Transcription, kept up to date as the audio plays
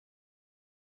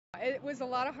it was a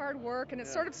lot of hard work, and it's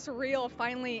Yeah. sort of surreal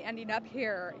finally ending up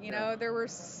here. You Yeah. know, there were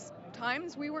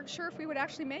times we weren't sure if we would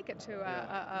actually make it to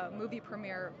Yeah. a movie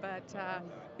premiere, but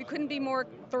we couldn't be more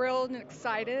thrilled and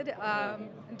excited, Yeah.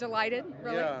 and delighted,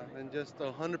 really. Yeah, and just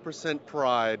 100%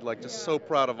 pride, like just Yeah, so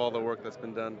proud of all the work that's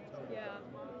been done. yeah.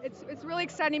 It's really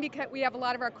exciting because we have a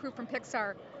lot of our crew from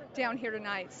Pixar down here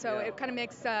tonight, so Yeah. it kind of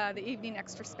makes the evening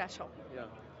extra special. Yeah.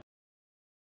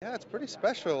 Yeah, it's pretty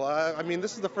special. I mean,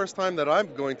 this is the first time that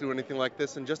I'm going through anything like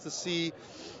this, and just to see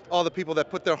all the people that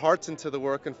put their hearts into the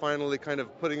work and finally kind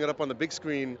of putting it up on the big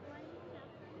screen,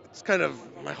 it's kind of,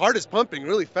 my heart is pumping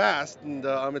really fast, and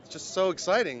it's just so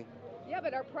exciting. Yeah,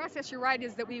 but our process, you're right,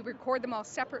 is that we record them all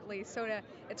separately.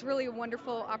 It's really a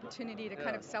wonderful opportunity to kind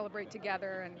Yeah. of celebrate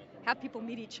together and have people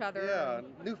meet each other. Yeah,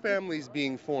 new families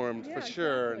being formed for Yeah,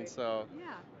 sure, and exactly. so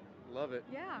Yeah, love it.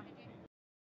 yeah.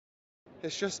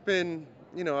 It's just been,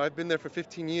 I've been there for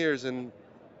 15 years, and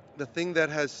the thing that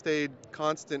has stayed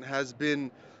constant has been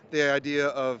the idea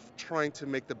of trying to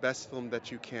make the best film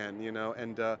that you can,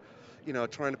 and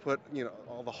trying to put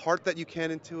all the heart that you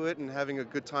can into it, and having a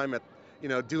good time at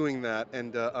doing that,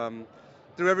 and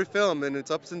through every film and its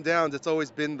ups and downs, it's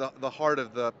always been the heart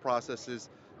of the process is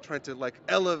trying to like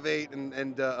elevate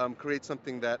and create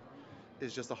something that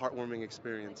is just a heartwarming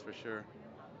experience for sure.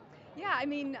 Yeah, I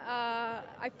mean,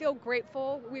 I feel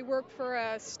grateful. We work for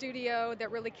a studio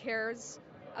that really cares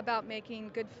about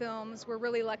making good films. We're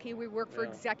really lucky. We work for Yeah.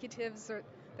 executives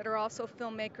that are also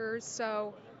filmmakers.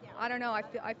 So I don't know.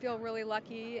 I feel really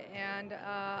lucky, and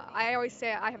I always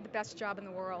say I have the best job in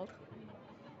the world.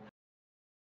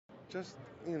 Just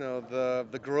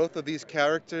the growth of these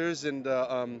characters, and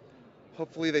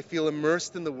hopefully they feel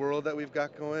immersed in the world that we've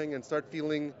got going and start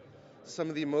feeling some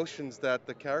of the emotions that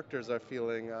the characters are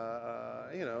feeling.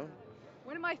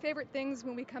 One of my favorite things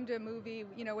when we come to a movie,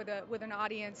 with an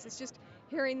audience, is just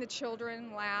hearing the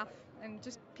children laugh and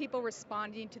just people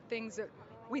responding to things that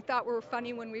we thought were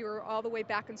funny when we were all the way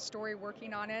back in story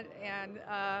working on it, and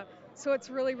so it's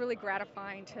really really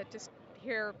gratifying to just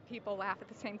hear people laugh at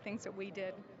the same things that we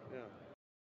did. Yeah.